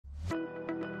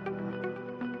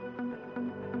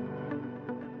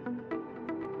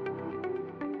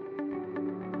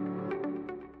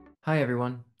Hi,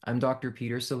 everyone. I'm Dr.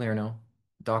 Peter Salerno,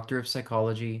 Doctor of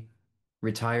Psychology,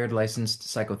 retired licensed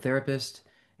psychotherapist,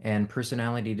 and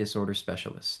personality disorder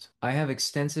specialist. I have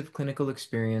extensive clinical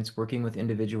experience working with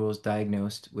individuals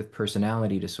diagnosed with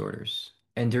personality disorders.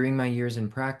 And during my years in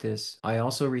practice, I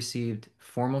also received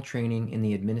formal training in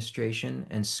the administration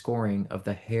and scoring of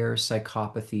the Hare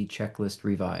Psychopathy Checklist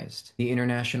Revised, the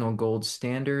international gold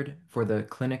standard for the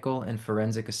clinical and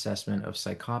forensic assessment of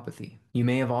psychopathy. You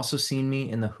may have also seen me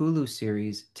in the Hulu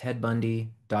series Ted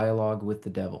Bundy, Dialogue with the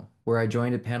Devil, where I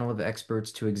joined a panel of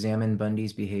experts to examine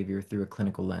Bundy's behavior through a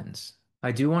clinical lens.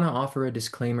 I do want to offer a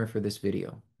disclaimer for this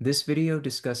video. This video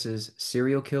discusses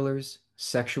serial killers,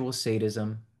 sexual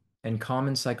sadism, and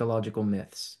common psychological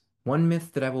myths. One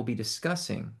myth that I will be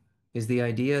discussing is the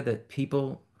idea that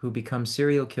people who become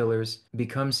serial killers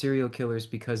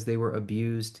because they were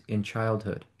abused in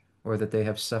childhood or that they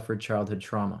have suffered childhood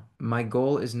trauma. My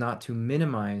goal is not to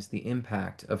minimize the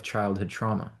impact of childhood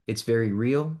trauma. It's very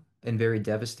real and very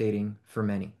devastating for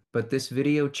many. But this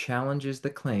video challenges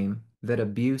the claim that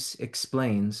abuse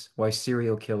explains why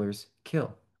serial killers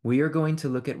kill. We are going to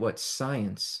look at what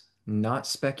science, not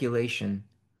speculation,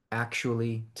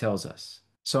 actually tells us.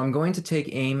 So I'm going to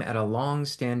take aim at a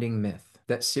long-standing myth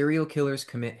that serial killers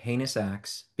commit heinous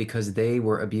acts because they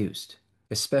were abused,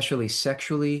 especially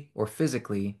sexually or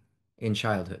physically in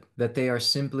childhood, that they are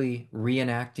simply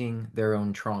reenacting their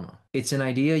own trauma. It's an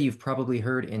idea you've probably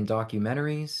heard in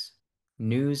documentaries,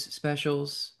 news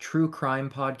specials, true crime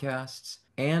podcasts,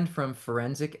 and from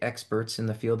forensic experts in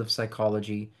the field of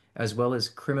psychology, as well as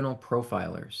criminal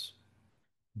profilers.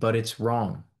 But it's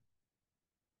wrong.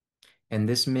 And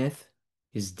this myth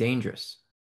is dangerous.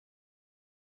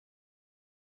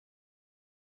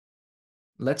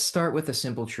 Let's start with a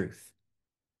simple truth.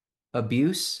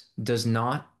 Abuse does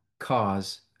not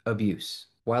cause abuse.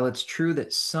 While it's true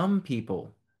that some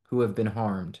people who have been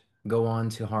harmed go on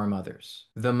to harm others,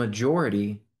 the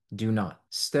majority do not.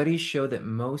 Studies show that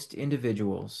most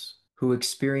individuals who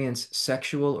experience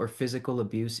sexual or physical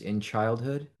abuse in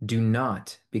childhood do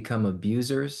not become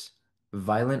abusers,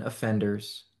 violent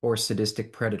offenders, or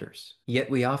sadistic predators. Yet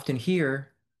we often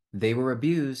hear they were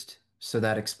abused, so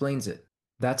that explains it.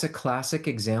 That's a classic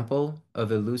example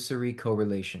of illusory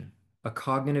correlation, a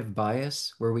cognitive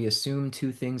bias where we assume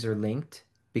two things are linked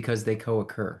because they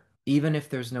co-occur, even if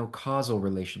there's no causal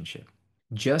relationship.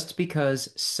 Just because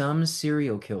some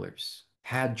serial killers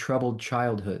had troubled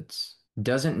childhoods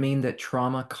doesn't mean that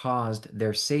trauma caused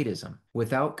their sadism.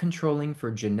 Without controlling for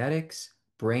genetics,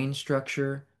 brain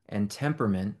structure, and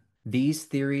temperament, these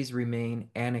theories remain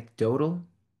anecdotal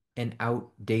and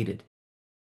outdated.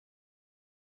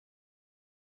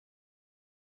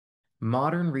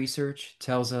 Modern research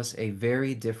tells us a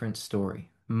very different story.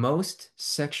 Most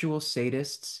sexual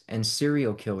sadists and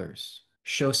serial killers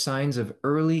show signs of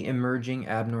early emerging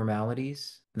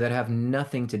abnormalities that have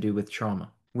nothing to do with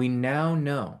trauma. We now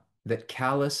know that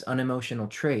callous unemotional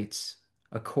traits,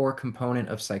 a core component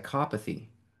of psychopathy,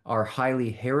 are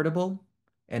highly heritable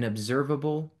and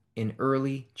observable in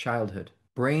early childhood.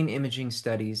 Brain imaging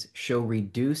studies show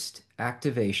reduced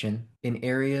activation in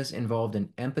areas involved in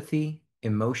empathy,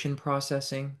 emotion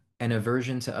processing, and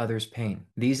aversion to others' pain.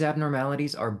 These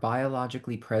abnormalities are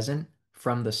biologically present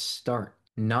from the start,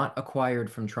 not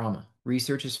acquired from trauma.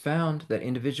 Research has found that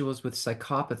individuals with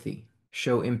psychopathy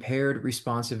show impaired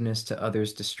responsiveness to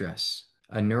others' distress,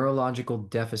 a neurological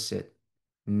deficit,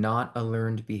 not a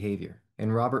learned behavior.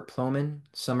 And Robert Plomin,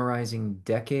 summarizing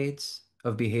decades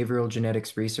of behavioral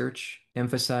genetics research,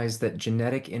 emphasized that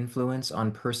genetic influence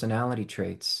on personality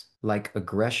traits like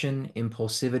aggression,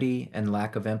 impulsivity, and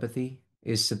lack of empathy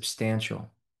is substantial,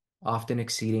 often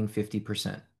exceeding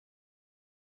 50%.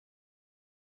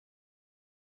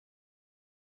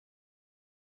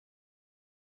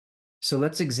 So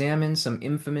let's examine some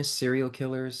infamous serial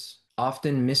killers,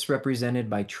 often misrepresented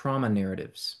by trauma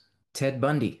narratives. Ted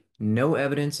Bundy. No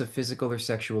evidence of physical or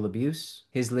sexual abuse.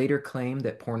 His later claim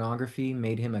that pornography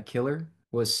made him a killer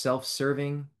was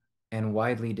self-serving and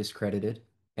widely discredited,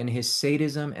 and his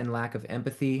sadism and lack of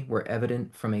empathy were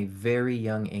evident from a very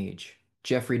young age.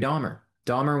 Jeffrey Dahmer.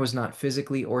 Dahmer was not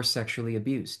physically or sexually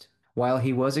abused. While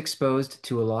he was exposed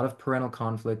to a lot of parental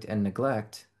conflict and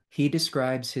neglect, he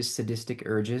describes his sadistic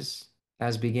urges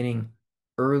as beginning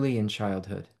early in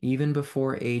childhood, even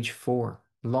before age 4,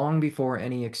 long before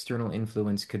any external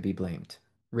influence could be blamed.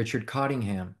 Richard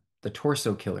Cottingham, the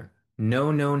torso killer.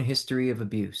 No known history of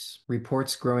abuse.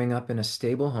 Reports growing up in a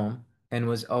stable home and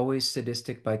was always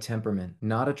sadistic by temperament,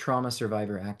 not a trauma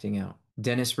survivor acting out.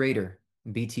 Dennis Rader,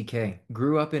 BTK.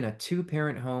 Grew up in a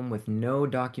two-parent home with no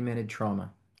documented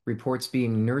trauma. Reports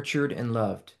being nurtured and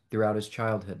loved, throughout his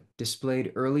childhood,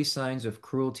 displayed early signs of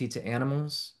cruelty to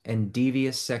animals and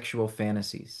devious sexual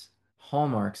fantasies,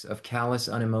 hallmarks of callous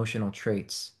unemotional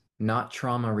traits, not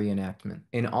trauma reenactment.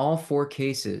 In all four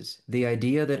cases, the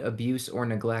idea that abuse or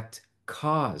neglect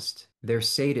caused their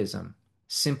sadism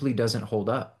simply doesn't hold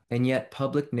up. And yet,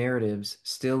 public narratives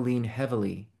still lean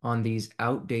heavily on these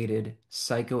outdated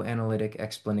psychoanalytic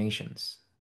explanations.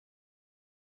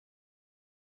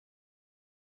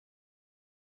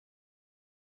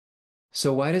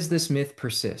 So, why does this myth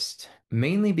persist?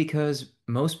 Mainly because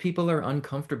most people are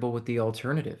uncomfortable with the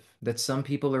alternative, that some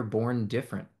people are born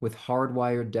different, with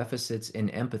hardwired deficits in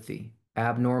empathy,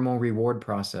 abnormal reward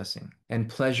processing, and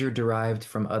pleasure derived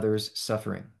from others'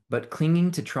 suffering. But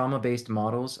clinging to trauma-based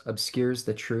models obscures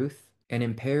the truth and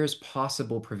impairs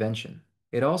possible prevention.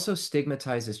 It also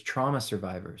stigmatizes trauma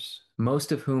survivors,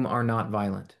 most of whom are not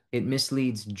violent. It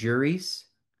misleads juries,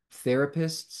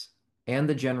 therapists, and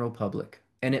the general public.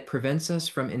 And it prevents us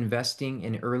from investing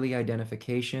in early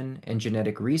identification and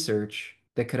genetic research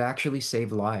that could actually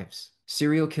save lives.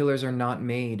 Serial killers are not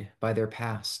made by their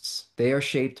pasts. They are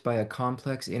shaped by a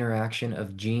complex interaction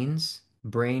of genes,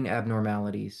 brain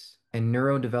abnormalities, and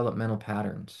neurodevelopmental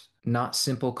patterns, not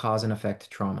simple cause and effect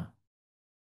trauma.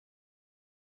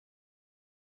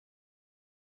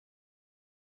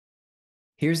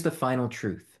 Here's the final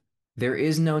truth. There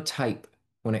is no type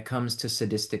when it comes to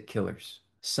sadistic killers.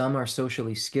 Some are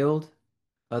socially skilled,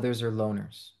 others are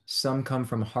loners. Some come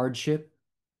from hardship,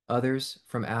 others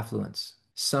from affluence.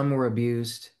 Some were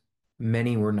abused,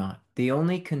 many were not. The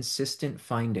only consistent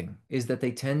finding is that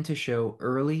they tend to show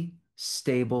early,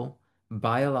 stable,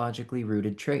 biologically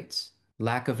rooted traits.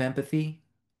 Lack of empathy,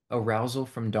 arousal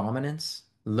from dominance,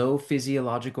 low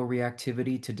physiological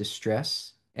reactivity to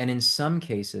distress, and in some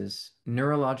cases,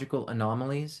 neurological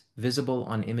anomalies visible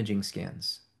on imaging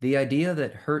scans. The idea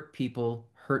that hurt people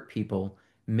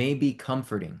may be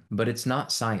comforting, but it's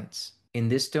not science. In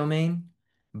this domain,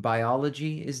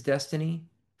 biology is destiny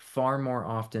far more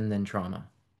often than trauma.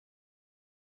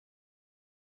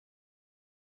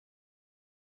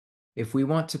 If we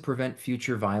want to prevent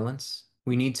future violence,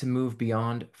 we need to move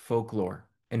beyond folklore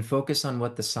and focus on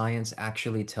what the science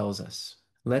actually tells us.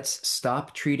 Let's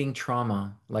stop treating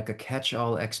trauma like a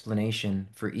catch-all explanation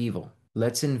for evil.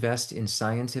 Let's invest in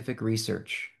scientific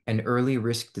research and early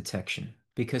risk detection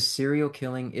because serial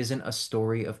killing isn't a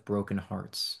story of broken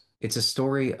hearts. It's a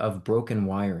story of broken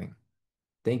wiring.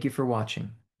 Thank you for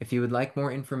watching. If you would like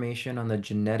more information on the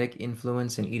genetic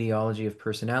influence and etiology of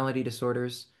personality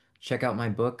disorders, check out my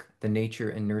book, The Nature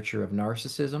and Nurture of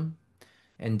Narcissism.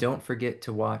 And don't forget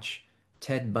to watch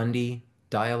Ted Bundy,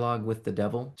 Dialogue with the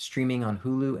Devil, streaming on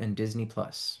Hulu and Disney+.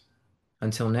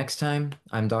 Until next time,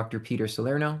 I'm Dr. Peter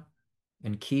Salerno,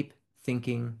 and keep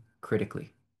thinking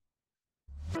critically.